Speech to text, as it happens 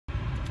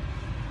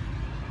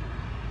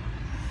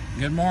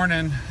Good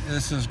morning.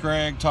 This is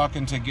Greg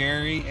talking to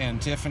Gary and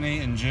Tiffany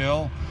and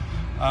Jill.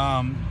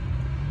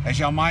 As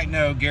y'all might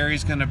know,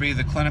 Gary's going to be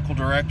the clinical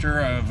director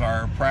of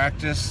our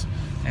practice,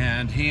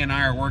 and he and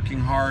I are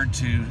working hard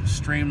to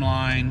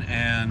streamline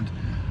and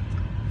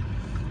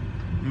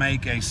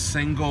make a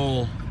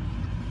single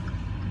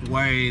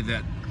way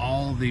that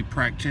all the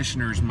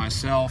practitioners,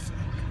 myself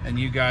and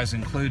you guys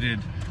included,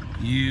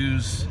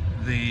 use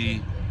the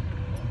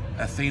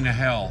Athena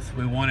Health.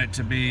 We want it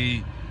to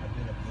be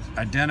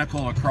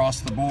identical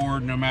across the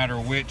board, no matter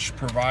which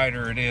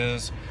provider it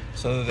is,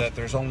 so that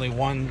there's only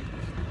one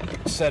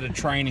set of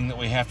training that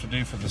we have to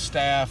do for the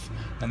staff,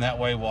 and that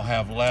way we'll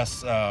have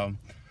less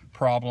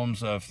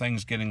problems of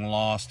things getting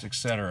lost,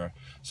 etc.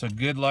 So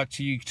good luck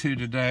to you two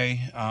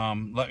today.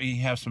 Let me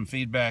have some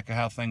feedback of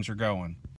how things are going.